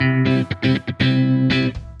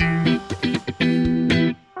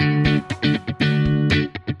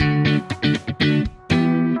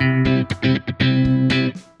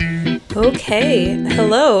Hey,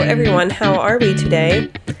 hello everyone, how are we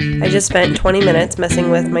today? I just spent 20 minutes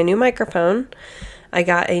messing with my new microphone. I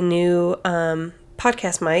got a new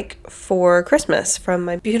podcast mic for Christmas from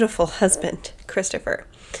my beautiful husband, Christopher.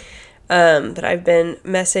 But I've been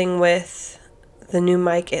messing with the new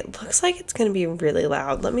mic. It looks like it's going to be really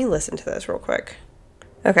loud. Let me listen to this real quick.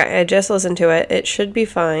 Okay, I just listened to it. It should be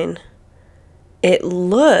fine. It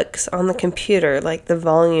looks on the computer like the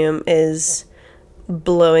volume is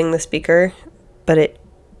blowing the speaker, but it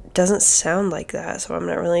doesn't sound like that, so I'm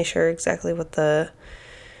not really sure exactly what the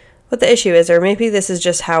issue is, or maybe this is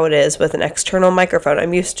just how it is with an external microphone.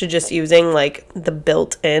 I'm used to just using like the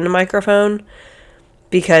built-in microphone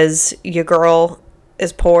because your girl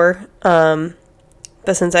is poor, but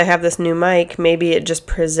since I have this new mic, maybe it just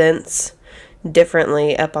presents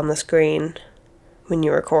differently up on the screen when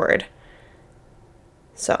you record.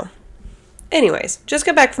 So anyways, just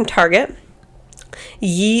got back from Target.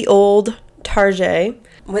 Ye old Target.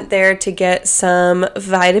 Went there to get some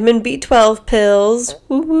vitamin B12 pills.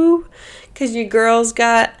 Woo-hoo. Because your girl's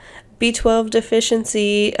got B12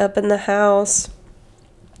 deficiency up in the house.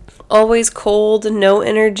 Always cold, no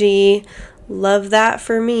energy. Love that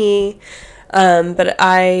for me. But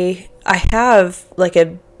I have like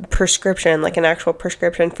a prescription, like an actual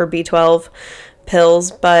prescription for B12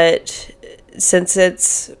 pills, but since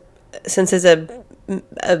it's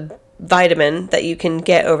a vitamin that you can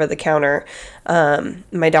get over the counter,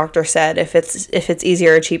 my doctor said if it's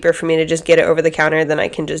easier or cheaper for me to just get it over the counter, then I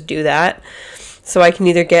can just do that. So I can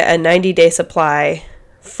either get a 90-day supply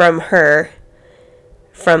from her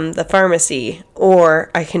from the pharmacy, or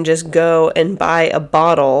I can just go and buy a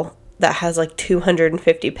bottle that has like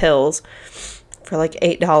 250 pills for like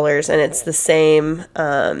 $8, and it's the same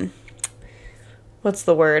what's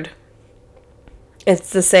the word? It's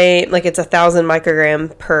the same, like it's 1,000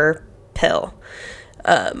 microgram per pill.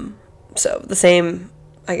 So the same,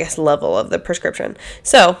 I guess, level of the prescription.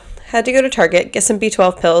 So had to go to Target, get some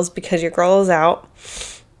B12 pills because your girl is out.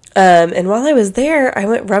 And while I was there, I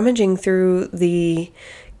went rummaging through the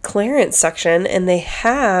clearance section, and they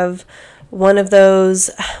have one of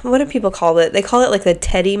those, what do people call it? They call it like the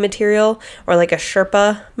teddy material, or like a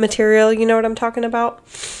Sherpa material. You know what I'm talking about?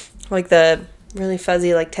 Like the really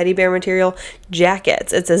fuzzy like teddy bear material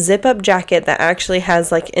jackets. It's a zip up jacket that actually has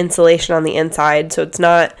like insulation on the inside, so it's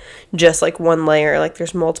not just like one layer, like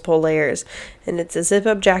there's multiple layers, and it's a zip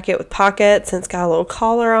up jacket with pockets, and it's got a little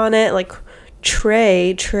collar on it, like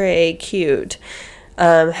tray cute.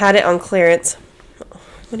 Had it on clearance.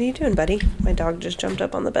 What are you doing, buddy? My dog just jumped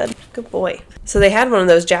up on the bed. Good boy. So they had one of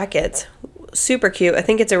those jackets, super cute. I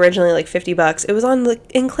think it's originally like $50. It was on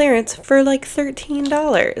in clearance for like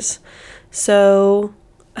 $13. So,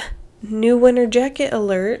 new winter jacket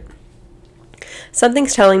alert.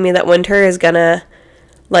 Something's telling me that winter is gonna,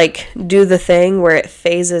 like, do the thing where it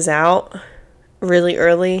phases out really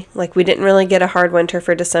early. Like, we didn't really get a hard winter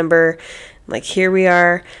for December. Like, here we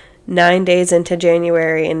are, 9 days into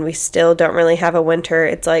January, and we still don't really have a winter.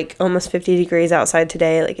 It's, like, almost 50 degrees outside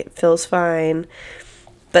today. Like, it feels fine.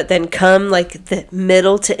 But then come, like, the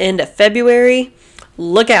middle to end of February,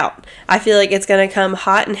 look out. I feel like it's going to come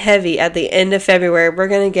hot and heavy at the end of February. We're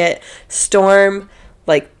going to get storm,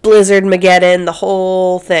 like blizzard, Mageddon, the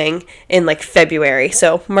whole thing in like February.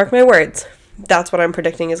 So mark my words. That's what I'm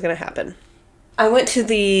predicting is going to happen. I went to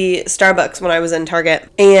the Starbucks when I was in Target,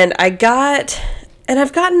 and I've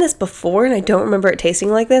gotten this before, and I don't remember it tasting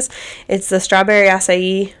like this. It's the strawberry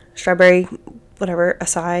acai,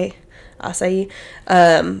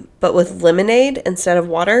 but with lemonade instead of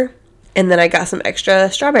water. And then I got some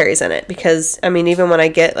extra strawberries in it because, I mean, even when I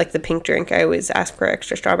get, like, the pink drink, I always ask for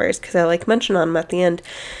extra strawberries because I like munching on them at the end.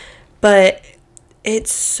 But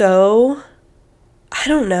it's so, I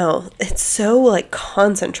don't know, it's so, like,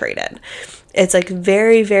 concentrated. It's, like,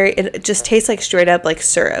 very, very, it just tastes like straight up, like,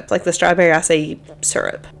 syrup, like the strawberry acai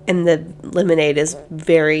syrup. And the lemonade is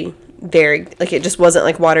very, very, like, it just wasn't,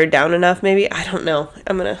 like, watered down enough, maybe. I don't know.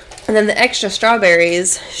 And then the extra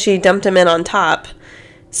strawberries, she dumped them in on top.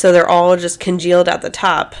 So they're all just congealed at the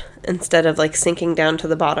top instead of like sinking down to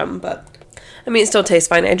the bottom. But I mean, it still tastes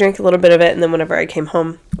fine. I drank a little bit of it, and then whenever I came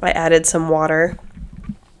home, I added some water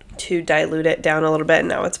to dilute it down a little bit, and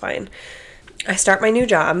now it's fine. I start my new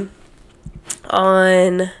job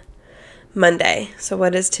on Monday. So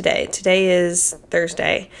what is today? Today is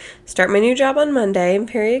Thursday. Start my new job on Monday. I'm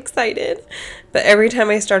very excited. But every time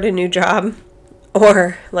I start a new job,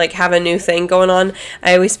 or like have a new thing going on,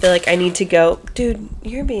 I always feel like I need to go, dude,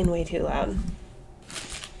 you're being way too loud.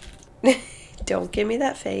 Don't give me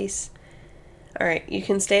that face. All right, you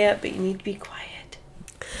can stay up, but you need to be quiet.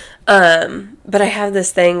 But I have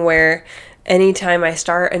this thing where anytime I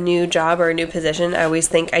start a new job or a new position, I always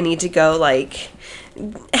think I need to go like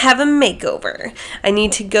have a makeover. I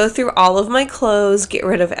need to go through all of my clothes, get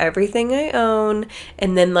rid of everything I own,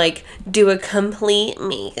 and then like do a complete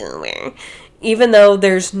makeover. Even though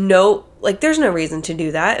there's no reason to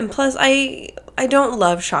do that. And plus I don't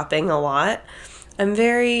love shopping a lot. I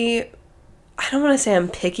don't want to say I'm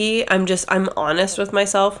picky. I'm honest with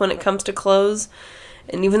myself when it comes to clothes.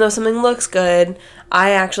 And even though something looks good,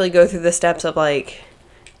 I actually go through the steps of like,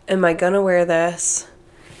 am I gonna wear this?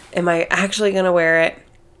 Am I actually gonna wear it?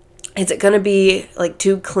 Is it gonna be like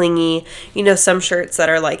too clingy? You know, some shirts that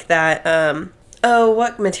are like that.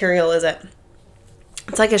 What material is it?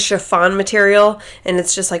 It's like a chiffon material, and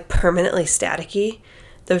it's just like permanently staticky.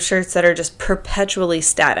 Those shirts that are just perpetually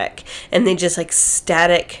static, and they just like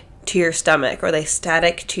static to your stomach, or they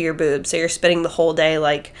static to your boobs. So you're spending the whole day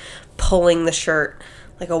like pulling the shirt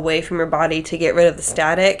like away from your body to get rid of the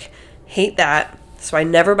static. Hate that. So I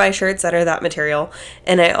never buy shirts that are that material.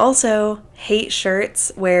 And I also hate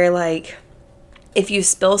shirts where like if you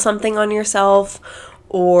spill something on yourself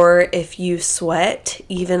or if you sweat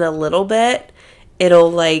even a little bit,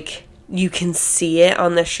 it'll like you can see it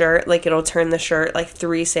on the shirt. Like it'll turn the shirt like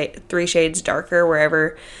three shades darker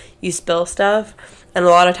wherever you spill stuff. And a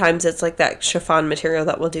lot of times it's like that chiffon material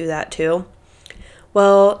that will do that too.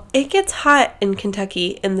 Well, it gets hot in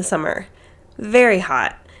Kentucky in the summer. Very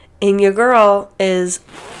hot. And your girl is...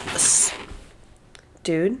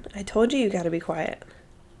 Dude, I told you gotta be quiet.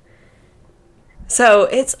 So,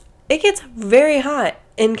 it gets very hot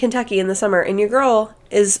in Kentucky in the summer, and your girl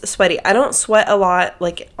is sweaty. I don't sweat a lot,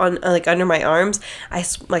 like, under my arms.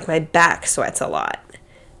 Like, my back sweats a lot.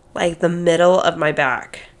 Like, the middle of my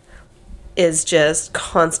back is just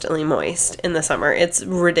constantly moist in the summer. It's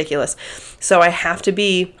ridiculous. So I have to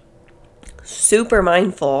be super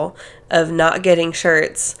mindful of not getting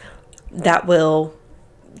shirts that will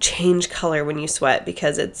change color when you sweat,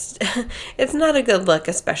 because it's not a good look,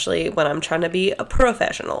 especially when I'm trying to be a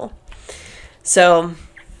professional. So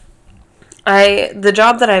the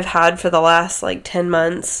job that I've had for the last like 10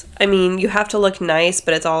 months, I mean, you have to look nice,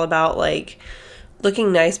 but it's all about like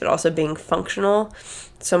looking nice but also being functional.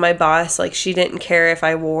 So my boss, like, she didn't care if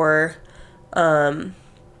I wore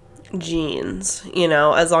jeans, you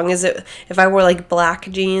know, as long as if I wore like black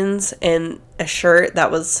jeans and a shirt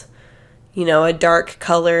that was, you know, a dark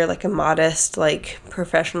color, like a modest, like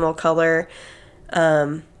professional color,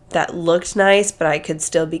 that looked nice, but I could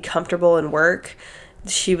still be comfortable and work.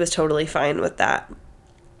 She was totally fine with that.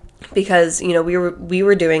 Because, you know, we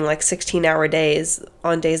were doing like 16-hour days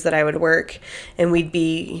on days that I would work, and we'd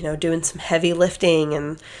be, you know, doing some heavy lifting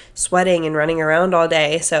and sweating and running around all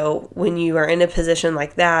day. So when you are in a position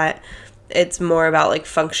like that, it's more about like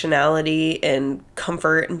functionality and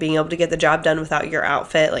comfort and being able to get the job done without your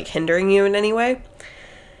outfit like hindering you in any way.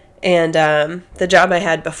 And the job I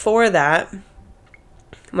had before that,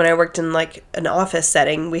 when I worked in like an office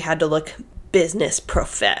setting, we had to look business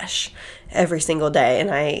profesh every single day, and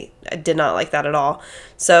I did not like that at all.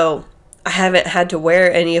 So I haven't had to wear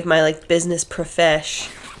any of my like business profesh,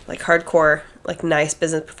 like hardcore, like nice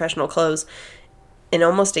business professional clothes in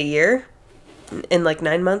almost a year, in like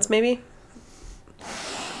 9 months maybe.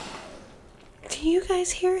 Do you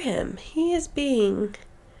guys hear him? He is being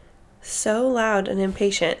so loud and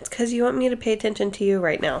impatient. It's because you want me to pay attention to you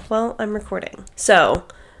right now. Well, I'm recording. So,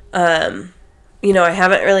 you know, I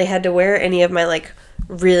haven't really had to wear any of my like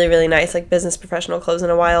really, really nice like business professional clothes in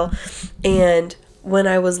a while. And when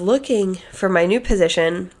I was looking for my new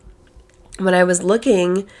position, when I was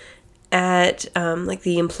looking at like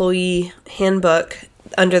the employee handbook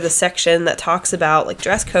under the section that talks about like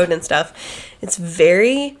dress code and stuff, it's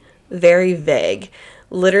very, very vague.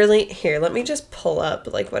 Literally, here, let me just pull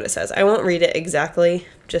up like what it says. I won't read it exactly,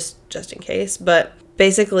 just in case, but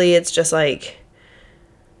basically it's just like,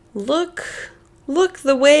 look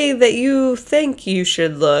the way that you think you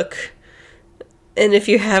should look. And if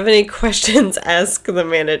you have any questions, ask the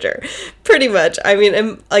manager. Pretty much. I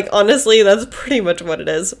mean, like, honestly, that's pretty much what it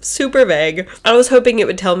is. Super vague. I was hoping it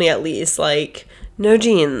would tell me at least, like, no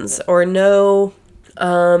jeans or no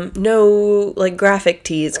like graphic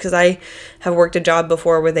tees, because I have worked a job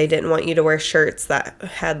before where they didn't want you to wear shirts that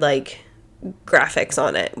had like graphics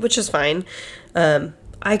on it, which is fine.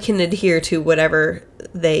 I can adhere to whatever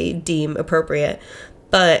they deem appropriate,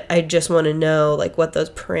 but I just want to know like what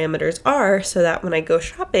those parameters are so that when I go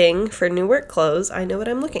shopping for new work clothes, I know what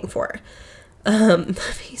I'm looking for. Let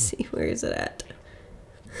me see, where is it at?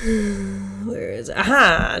 Where is it?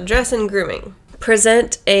 Aha, dress and grooming.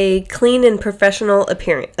 Present a clean and professional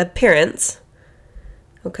appearance.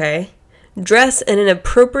 Okay. Dress in an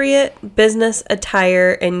appropriate business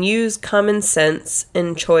attire and use common sense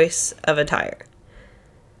in choice of attire.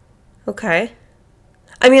 Okay.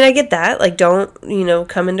 I mean, I get that. Like, don't,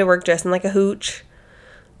 come into work dressing like a hooch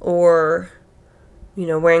or,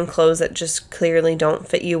 wearing clothes that just clearly don't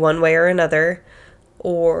fit you one way or another,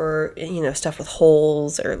 or, stuff with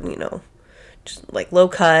holes, or, just like low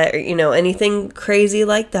cut, or, anything crazy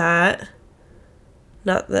like that.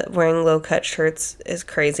 Not that wearing low cut shirts is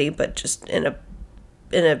crazy, but just in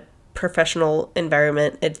a professional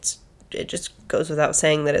environment, it just goes without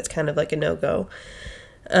saying that it's kind of like a no-go.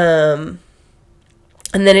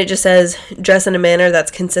 And then it just says, dress in a manner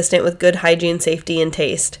that's consistent with good hygiene, safety, and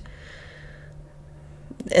taste.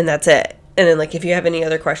 And that's it. And then, like, if you have any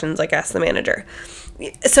other questions, like, ask the manager.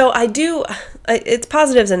 So it's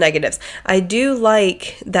positives and negatives. I do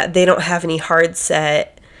like that they don't have any hard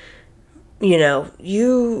set,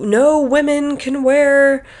 no women can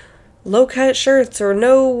wear low-cut shirts, or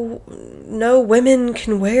no women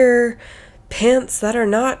can wear pants that are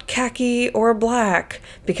not khaki or black,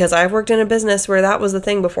 because I've worked in a business where that was the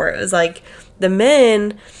thing before. It was like the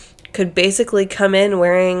men could basically come in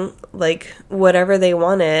wearing like whatever they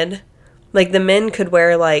wanted. Like the men could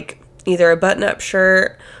wear like either a button-up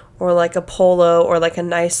shirt or like a polo or like a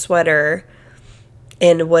nice sweater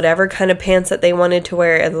and whatever kind of pants that they wanted to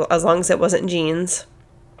wear, as long as it wasn't jeans.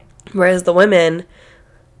 Whereas the women,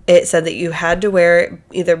 it said that you had to wear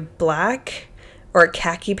either black or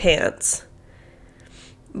khaki pants.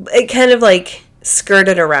 It kind of like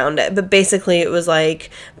skirted around it, but basically it was like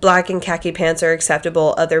black and khaki pants are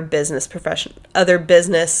acceptable. Other business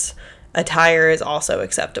attire is also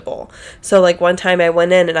acceptable. So like one time I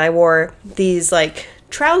went in and I wore these like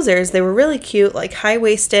trousers. They were really cute, like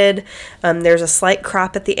high-waisted. There's a slight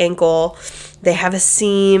crop at the ankle. They have a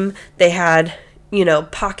seam. They had,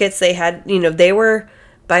 pockets. They had, they were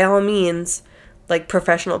by all means like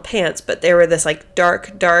professional pants, but they were this like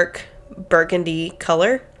dark burgundy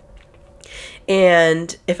color.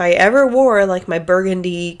 And if I ever wore like my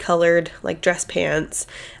burgundy colored like dress pants,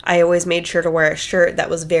 I always made sure to wear a shirt that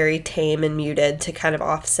was very tame and muted to kind of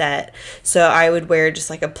offset. So I would wear just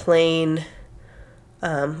like a plain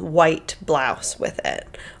white blouse with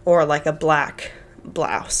it, or like a black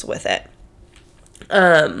blouse with it.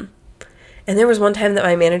 And there was one time that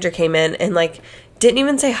my manager came in and like didn't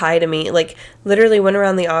even say hi to me, like literally went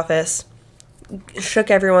around the office, shook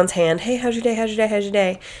everyone's hand. Hey, how's your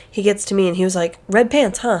day? He gets to me and he was like, red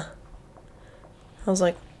pants, huh? I was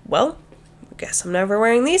like, well, I guess I'm never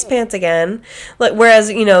wearing these pants again. Like, whereas,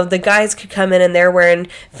 the guys could come in and they're wearing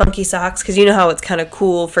funky socks, because you know how it's kind of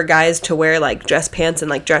cool for guys to wear like dress pants and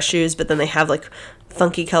like dress shoes, but then they have like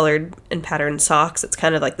funky colored and patterned socks. It's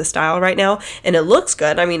kind of like the style right now, and it looks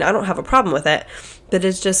good. I mean, I don't have a problem with it, but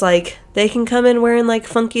it's just like they can come in wearing like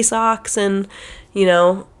funky socks and,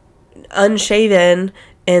 unshaven,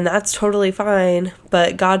 and that's totally fine.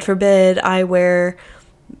 But God forbid I wear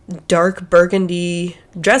dark burgundy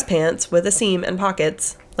dress pants with a seam and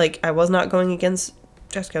pockets. Like, I was not going against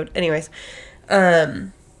dress code. Anyways,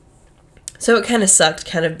 so it kind of sucked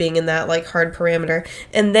kind of being in that like hard parameter.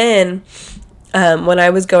 And then when I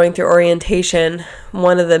was going through orientation,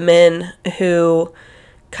 one of the men who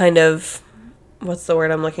kind of, what's the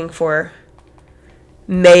word I'm looking for,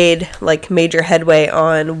 made like major headway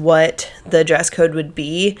on what the dress code would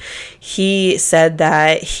be, he said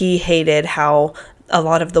that he hated how a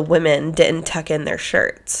lot of the women didn't tuck in their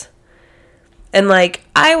shirts. And like,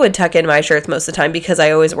 I would tuck in my shirts most of the time because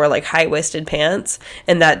I always wore like high-waisted pants,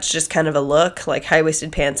 and that's just kind of a look, like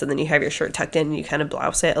high-waisted pants, and then you have your shirt tucked in and you kind of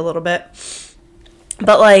blouse it a little bit.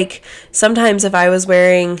 But like, sometimes if I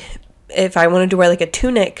wanted to wear like a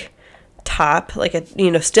tunic top, like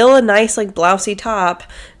a, still a nice like blousey top,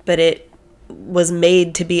 but it was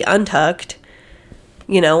made to be untucked,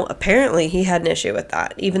 apparently he had an issue with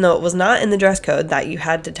that, even though it was not in the dress code that you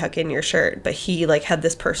had to tuck in your shirt, but he like had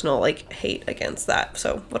this personal like hate against that.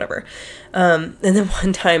 So whatever. And then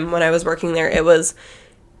one time when I was working there, it was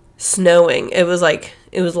snowing. It was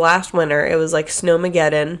last winter. It was like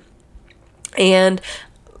Snowmageddon, and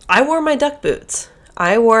I wore my duck boots.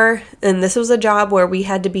 And this was a job where we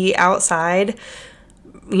had to be outside,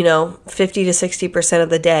 50 to 60% of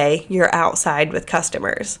the day, you're outside with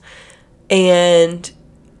customers. And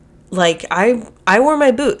like, I wore my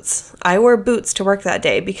boots. I wore boots to work that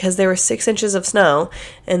day because there were 6 inches of snow,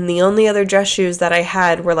 and the only other dress shoes that I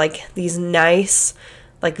had were like these nice,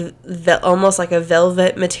 like almost like a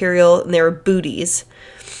velvet material, and they were booties.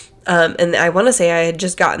 And I want to say I had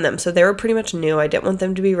just gotten them, so they were pretty much new. I didn't want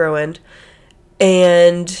them to be ruined.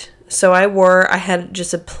 And so I had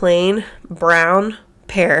just a plain brown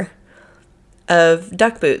pair of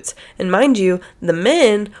duck boots. And mind you, the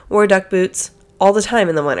men wore duck boots all the time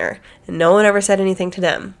in the winter, and no one ever said anything to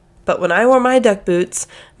them. But when I wore my duck boots,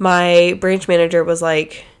 my branch manager was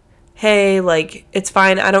like, hey, like, it's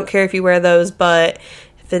fine. I don't care if you wear those, but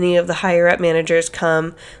if any of the higher up managers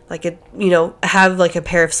come, like, have like a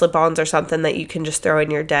pair of slip-ons or something that you can just throw in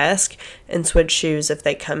your desk and switch shoes if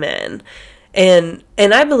they come in. And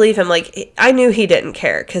I believe him. Like, I knew he didn't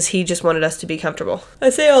care because he just wanted us to be comfortable. I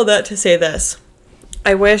say all that to say this.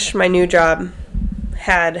 I wish my new job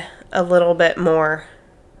had a little bit more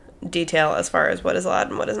detail as far as what is allowed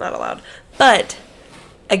and what is not allowed. But,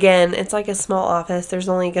 again, it's like a small office. There's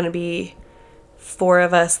only going to be 4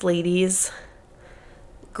 of us ladies.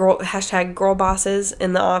 Girl bosses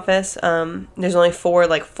in the office. There's only 4,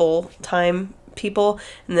 like, full-time people,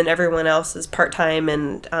 and then everyone else is part-time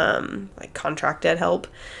and like contracted help.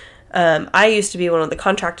 I used to be one of the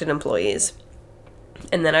contracted employees,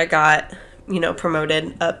 and then I got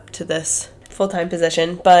promoted up to this full-time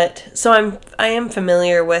position. But so I am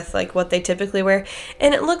familiar with like what they typically wear,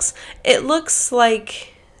 and it looks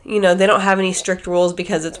like they don't have any strict rules,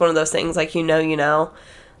 because it's one of those things like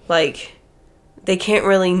like they can't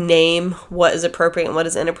really name what is appropriate and what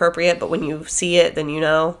is inappropriate, but when you see it, then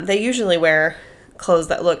They usually wear clothes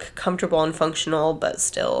that look comfortable and functional, but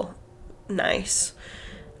still nice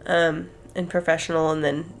and professional. And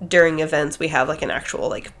then during events, we have like an actual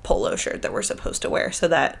like polo shirt that we're supposed to wear so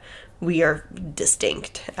that we are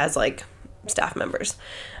distinct as like staff members,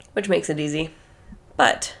 which makes it easy.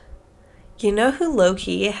 But you know who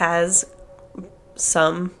low-key has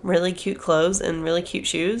some really cute clothes and really cute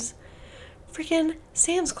shoes? Freaking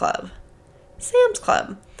Sam's Club. Sam's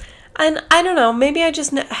Club. And I don't know, maybe I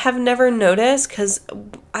just have never noticed, because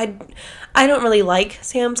I don't really like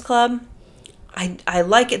Sam's Club. I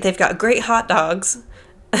like it. They've got great hot dogs.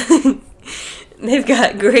 They've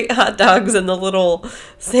got great hot dogs in the little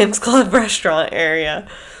Sam's Club restaurant area.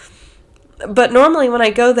 But normally when I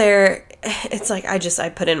go there, it's like I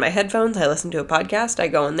put in my headphones, I listen to a podcast, I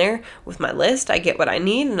go in there with my list, I get what I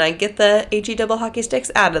need, and I get the HE double hockey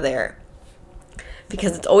sticks out of there.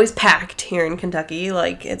 Because it's always packed here in Kentucky.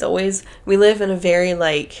 Like, we live in a very,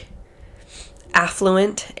 like,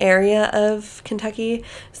 affluent area of Kentucky.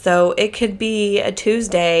 So it could be a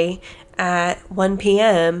Tuesday at 1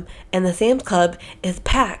 p.m. and the Sam's Club is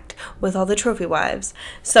packed with all the trophy wives.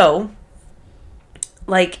 So,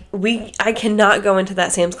 like, I cannot go into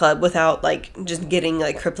that Sam's Club without, like, just getting,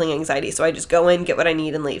 like, crippling anxiety. So I just go in, get what I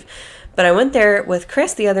need, and leave. But I went there with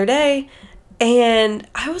Chris the other day, and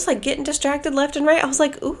I was, like, getting distracted left and right. I was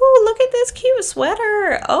like, ooh, look at this cute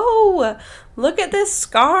sweater. Oh, look at this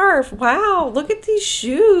scarf. Wow, look at these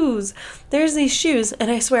shoes. There's these shoes,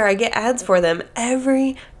 and I swear I get ads for them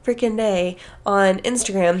every freaking day on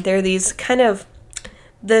Instagram. They're these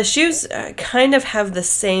the shoes kind of have the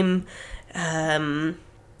same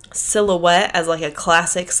silhouette as, like, a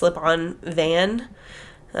classic slip-on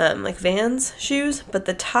like Vans shoes, but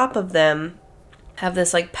the top of them have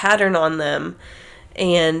this like pattern on them,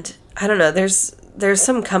 and I don't know, there's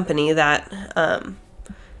some company that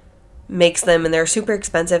makes them, and they're super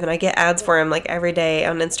expensive, and I get ads for them like every day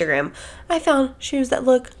on Instagram. I found shoes that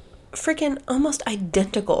look freaking almost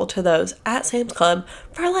identical to those at Sam's Club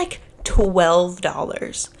for like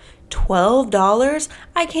 $12. $12?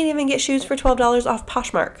 I can't even get shoes for $12 off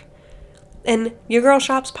Poshmark. And your girl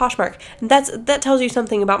shops Poshmark. And that tells you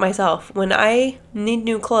something about myself. When I need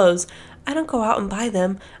new clothes, I don't go out and buy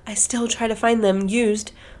them. I still try to find them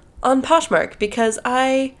used on Poshmark, because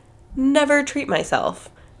I never treat myself.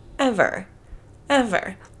 Ever.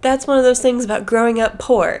 That's one of those things about growing up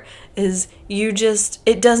poor, is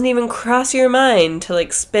it doesn't even cross your mind to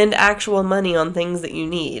like spend actual money on things that you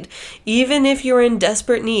need. Even if you're in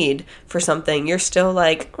desperate need for something, you're still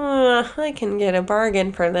like, I can get a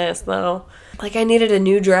bargain for this though. Like, I needed a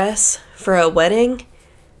new dress for a wedding,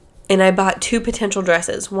 and I bought 2 potential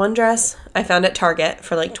dresses. One dress I found at Target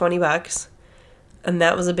for like $20, and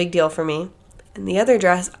that was a big deal for me. And the other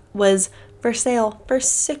dress was for sale for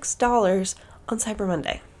 $6 on Cyber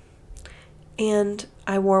Monday. And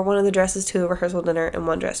I wore one of the dresses to a rehearsal dinner and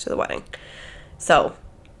one dress to the wedding. So,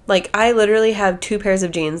 like, I literally have 2 pairs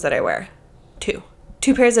of jeans that I wear. 2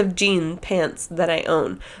 pairs of jean pants that I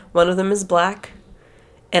own. One of them is black,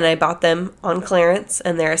 and I bought them on clearance,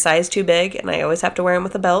 and they're a size too big, and I always have to wear them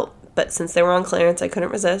with a belt. But since they were on clearance, I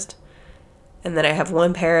couldn't resist. And then I have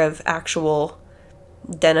 1 pair of actual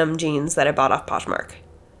denim jeans that I bought off Poshmark.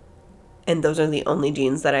 and those are the only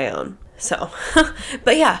jeans that I own. So,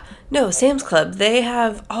 but yeah, no, Sam's Club, they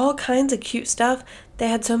have all kinds of cute stuff. They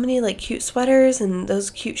had so many like cute sweaters and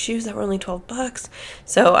those cute shoes that were only $12.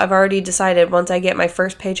 So I've already decided once I get my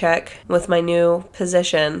first paycheck with my new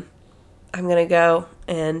position, I'm going to go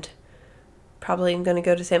and probably I'm going to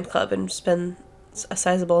go to Sam's Club and spend a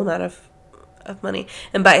sizable amount of money.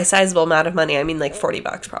 And by a sizable amount of money, I mean like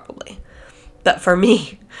 $40 probably. But for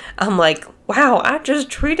me, I'm like, wow, I just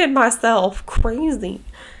treated myself crazy.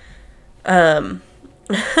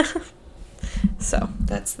 So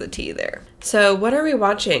that's the tea there. So what are we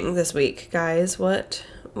watching this week, guys? What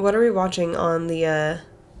are we watching on the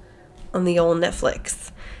old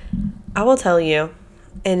Netflix? I will tell you,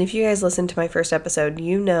 and if you guys listened to my first episode,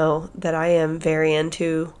 you know that I am very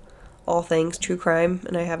into all things true crime,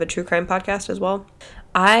 and I have a true crime podcast as well.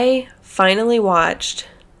 I finally watched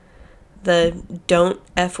the Don't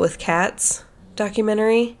F with Cats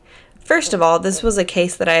documentary. First of all, this was a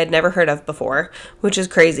case that I had never heard of before, which is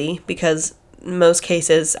crazy because most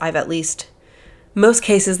cases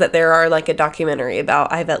that there are like a documentary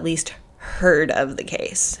about, I've at least heard of the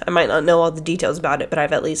case. I might not know all the details about it, but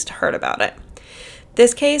I've at least heard about it.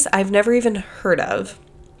 This case, I've never even heard of.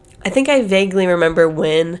 I think I vaguely remember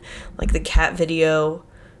when the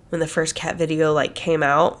first cat video like came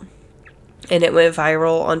out and it went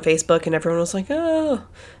viral on Facebook and everyone was like, oh,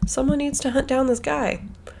 someone needs to hunt down this guy.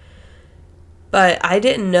 But I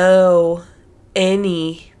didn't know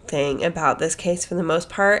anything about this case for the most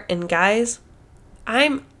part. And guys,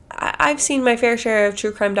 I've seen my fair share of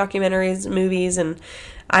true crime documentaries, movies, and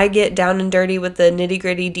I get down and dirty with the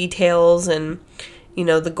nitty-gritty details and,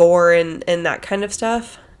 the gore and that kind of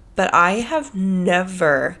stuff. But I have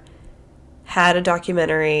never had a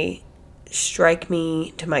documentary strike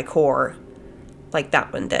me to my core like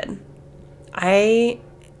that one did.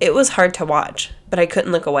 It was hard to watch, but I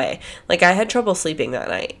couldn't look away. I had trouble sleeping that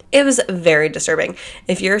night. It was very disturbing.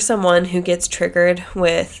 If you're someone who gets triggered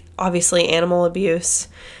with, obviously, animal abuse,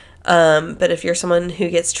 but if you're someone who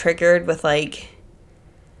gets triggered with,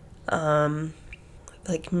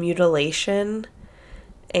 mutilation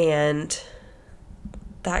and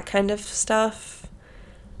that kind of stuff,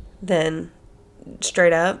 then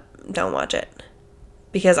straight up, don't watch it.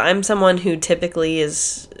 Because I'm someone who typically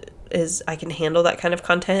is I can handle that kind of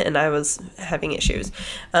content, and I was having issues.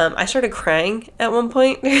 I started crying at one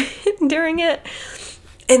point during it.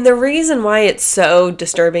 And the reason why it's so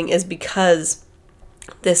disturbing is because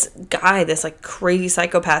this guy, this crazy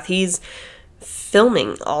psychopath, he's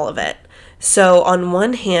filming all of it. So on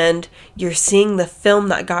one hand, you're seeing the film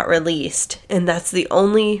that got released, and that's the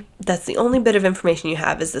only bit of information you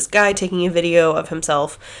have is this guy taking a video of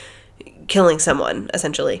himself killing someone,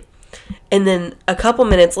 essentially. And then a couple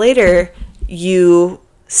minutes later, you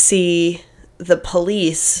see the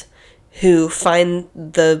police who find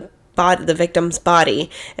the victim's body,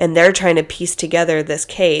 and they're trying to piece together this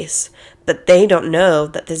case, but they don't know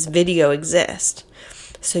that this video exists.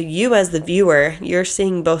 So you as the viewer, you're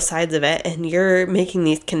seeing both sides of it, and you're making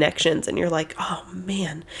these connections, and you're like, oh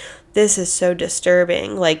man, this is so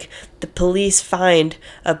disturbing. The police find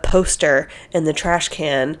a poster in the trash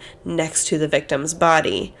can next to the victim's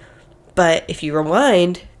body. But if you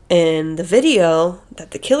rewind, in the video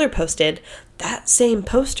that the killer posted, that same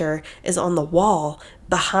poster is on the wall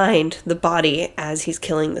behind the body as he's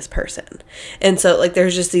killing this person. And so,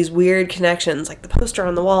 there's just these weird connections, the poster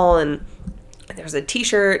on the wall, and there's a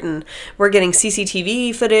t-shirt, and we're getting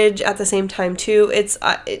CCTV footage at the same time, too.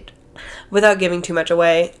 Without giving too much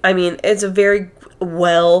away, I mean, it's a very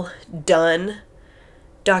well done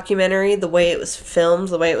documentary. The way it was filmed,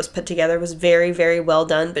 the way it was put together was very, very well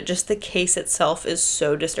done, but just the case itself is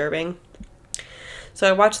so disturbing. So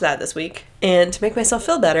I watched that this week, and to make myself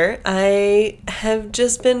feel better, I have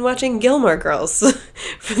just been watching Gilmore Girls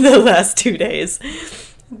for the last 2 days.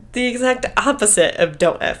 The exact opposite of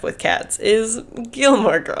Don't F with Cats is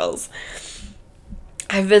Gilmore Girls.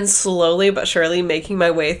 I've been slowly but surely making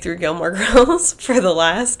my way through Gilmore Girls for the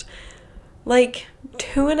last,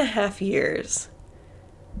 2.5 years.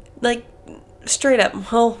 Straight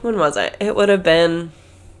up, well, when was it? It would have been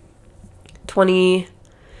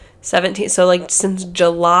 2017. So, since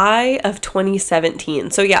July of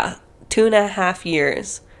 2017. So, yeah, 2.5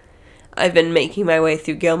 years. I've been making my way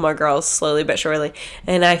through Gilmore Girls slowly but surely.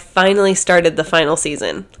 And I finally started the final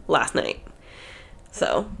season last night.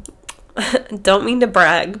 So, don't mean to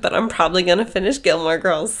brag, but I'm probably going to finish Gilmore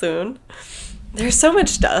Girls soon. There's so much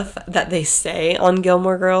stuff that they say on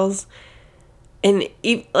Gilmore Girls. And,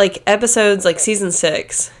 episodes, season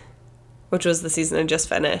 6, which was the season I just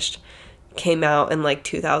finished, came out in,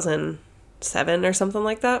 2007 or something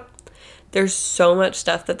like that. there's so much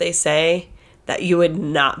stuff that they say that you would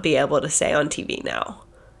not be able to say on TV now.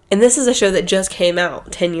 And this is a show that just came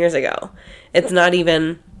out 10 years ago. It's not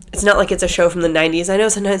like it's a show from the 90s. I know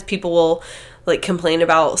sometimes people will like complain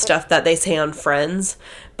about stuff that they say on Friends,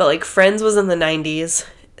 but like Friends was in the 90s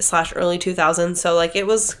 / early 2000s. So like it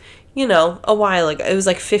was, a while ago. It was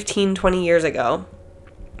like 15, 20 years ago.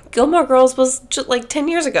 Gilmore Girls was just like 10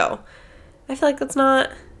 years ago. I feel like that's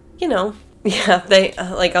not, Yeah, they,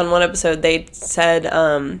 like on one episode, they said,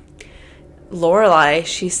 Lorelai,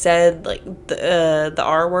 she said like the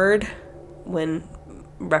R word when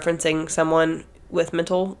referencing someone with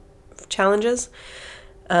mental challenges.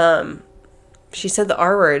 She said the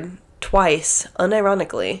R word twice,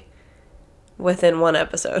 unironically, within one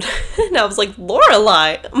episode. And I was like,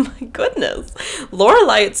 Lorelai, oh my goodness.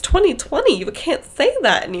 Lorelai, it's 2020. You can't say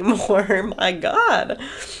that anymore. My God.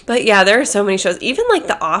 But yeah, there are so many shows. Even like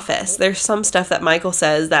The Office. There's some stuff that Michael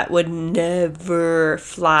says that would never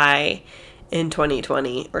fly in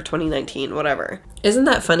 2020 or 2019, whatever. Isn't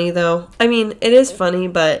that funny though? I mean, it is funny,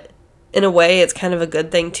 but in a way it's kind of a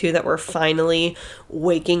good thing too that we're finally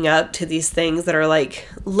waking up to these things that are like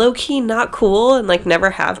low-key not cool and like never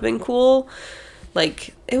have been cool.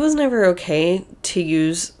 Like it was never okay to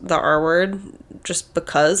use the R word just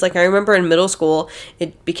because. Like I remember in middle school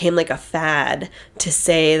it became like a fad to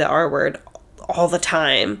say the R word all the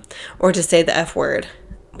time, or to say the F word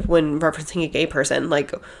when referencing a gay person,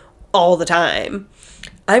 like all the time.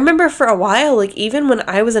 I remember for a while, like even when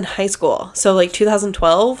I was in high school, so like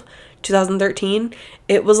 2012, 2013,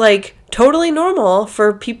 it was like totally normal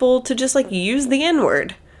for people to just like use the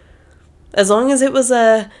N-word. As long as it was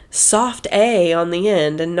a soft A on the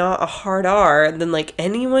end and not a hard R, then like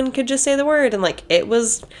anyone could just say the word, and like it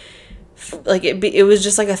was like it was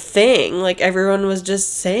just like a thing. Like everyone was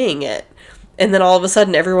just saying it. And then all of a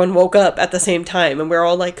sudden everyone woke up at the same time and we're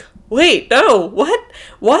all like, wait, no, what?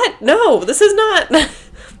 No, this is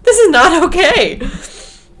not okay.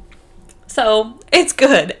 So it's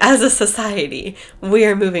good. As a society, we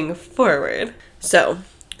are moving forward. So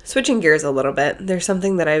switching gears a little bit, there's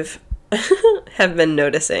something that I've have been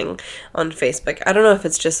noticing on Facebook. I don't know if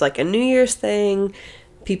it's just like a New Year's thing,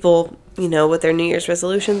 people, with their New Year's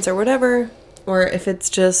resolutions or whatever, or if it's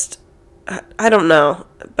just, I don't know,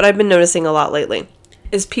 but I've been noticing a lot lately,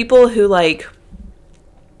 is people who like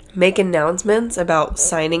make announcements about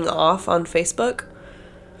signing off on Facebook.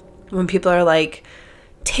 When people are like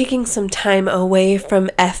taking some time away from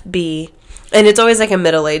FB, and it's always like a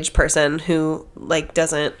middle-aged person who like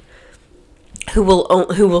doesn't, who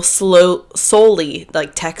will solely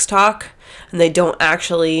like text talk, and they don't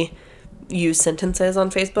actually use sentences on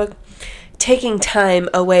Facebook. Taking time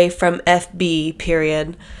away from FB,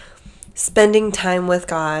 period. Spending time with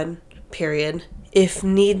God, period. If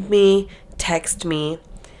need me, text me.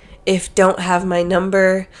 If don't have my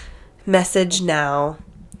number, message now.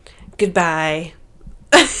 Goodbye.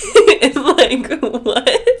 And like,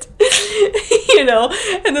 what?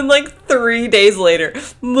 And then like 3 days later,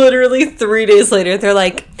 literally 3 days later, they're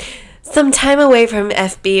like, some time away from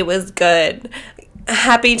FB was good.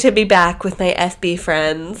 Happy to be back with my FB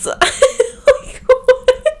friends. Like,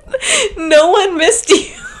 what? No one missed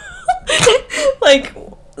you. Like,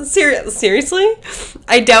 seriously?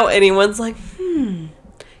 I doubt anyone's like,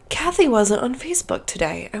 Kathy wasn't on Facebook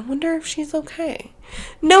today. I wonder if she's okay.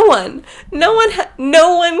 No one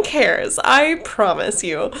cares. I promise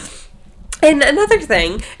you. And another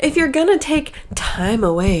thing, if you're gonna take time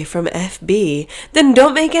away from FB, then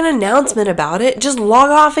don't make an announcement about it. Just log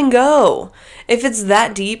off and go. If it's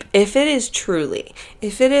that deep, if it is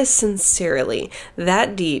sincerely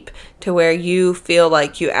that deep to where you feel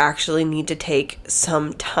like you actually need to take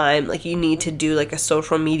some time, like you need to do like a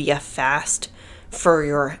social media fast for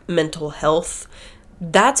your mental health,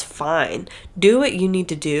 that's fine. Do what you need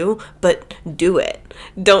to do, but do it.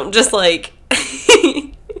 Don't just like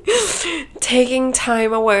taking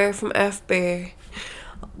time away from FB.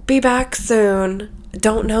 Be back soon.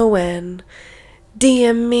 Don't know when.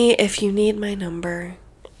 DM me if you need my number.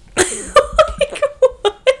 Like,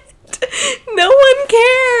 what? No one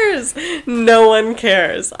cares. No one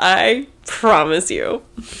cares. I promise you.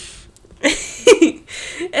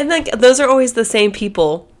 And like those are always the same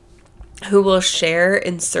people who will share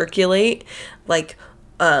and circulate like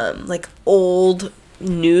old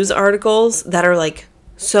news articles that are like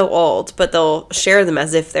so old, but they'll share them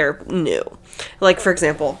as if they're new. Like, for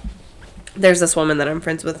example, there's this woman that I'm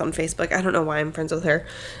friends with on Facebook. I don't know why I'm friends with her.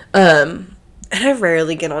 And I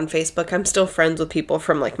rarely get on Facebook. I'm still friends with people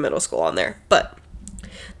from like middle school on there. But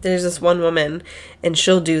There's this one woman, and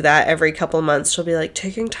she'll do that every couple of months. She'll be like,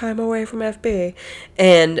 taking time away from FB.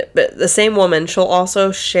 But the same woman, she'll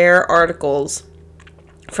also share articles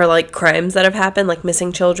for like crimes that have happened, like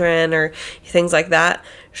missing children or things like that.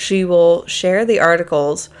 She will share the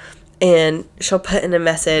articles, and she'll put in a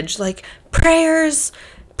message like, prayers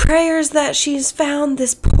that she's found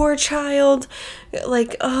this poor child.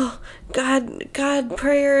 Like, oh, God,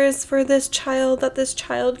 prayers for this child, that this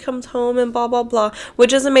child comes home and blah, blah, blah,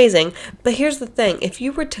 which is amazing. But here's the thing. If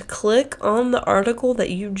you were to click on the article that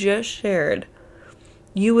you just shared,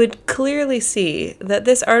 you would clearly see that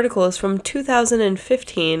this article is from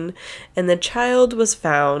 2015, and the child was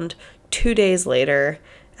found 2 days later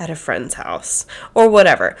at a friend's house or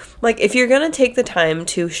whatever. Like, if you're going to take the time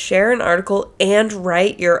to share an article and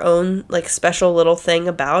write your own like special little thing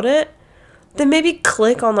about it, then maybe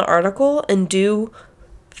click on the article and do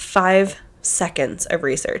 5 seconds of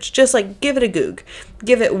research. Just like give it a Goog.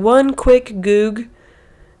 Give it one quick Goog.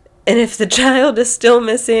 And if the child is still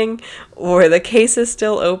missing or the case is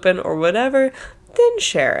still open or whatever, then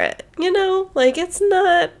share it. You know, like it's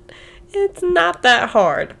not that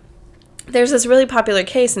hard. There's this really popular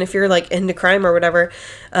case, and if you're like into crime or whatever,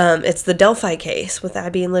 it's the Delphi case with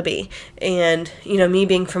Abby and Libby. And you know, me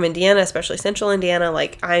being from Indiana, especially Central Indiana,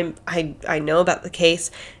 like I know about the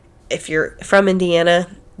case. If you're from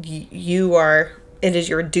Indiana, it is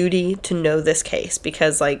your duty to know this case,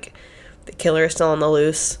 because like the killer is still on the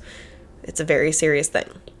loose. It's a very serious thing.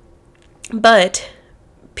 But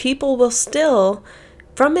people will still,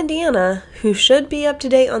 from Indiana, who should be up to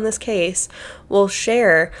date on this case, will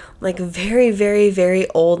share like very, very, very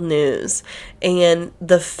old news. And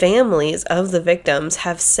the families of the victims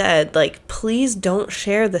have said, like, please don't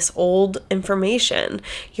share this old information.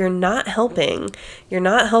 You're not helping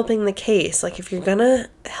the case. Like, if you're gonna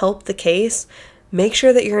help the case, make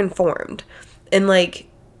sure that you're informed. And like,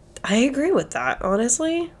 I agree with that,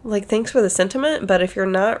 honestly. Like, thanks for the sentiment, but if you're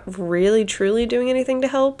not really truly doing anything to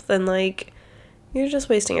help, then like, you're just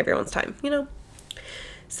wasting everyone's time, you know?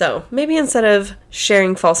 So maybe instead of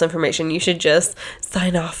sharing false information, you should just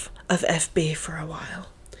sign off of FB for a while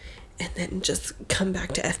and then just come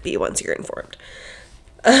back to FB once you're informed.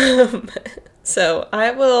 So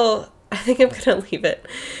I think I'm going to leave it.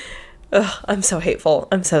 Ugh, I'm so hateful.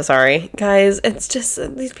 I'm so sorry. Guys, it's just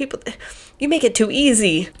these people, you make it too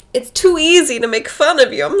easy. It's too easy to make fun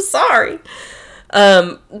of you. I'm sorry.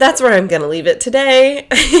 That's where I'm gonna leave it today.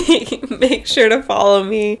 Make sure to follow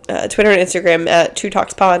me, Twitter and Instagram at True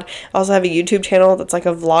Talks Pod. I also have a YouTube channel that's like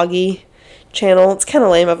a vloggy channel. It's kind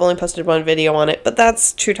of lame. I've only posted one video on it, but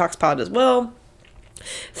that's True Talks Pod as well.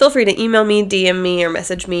 Feel free to email me, DM me, or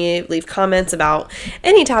message me, leave comments about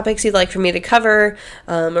any topics you'd like for me to cover,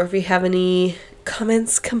 or if you have any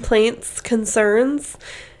comments, complaints, concerns,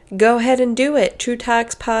 go ahead and do it.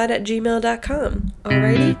 TrueTalksPod@gmail.com.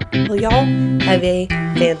 Alrighty? Well, y'all have a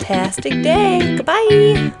fantastic day.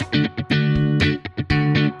 Goodbye.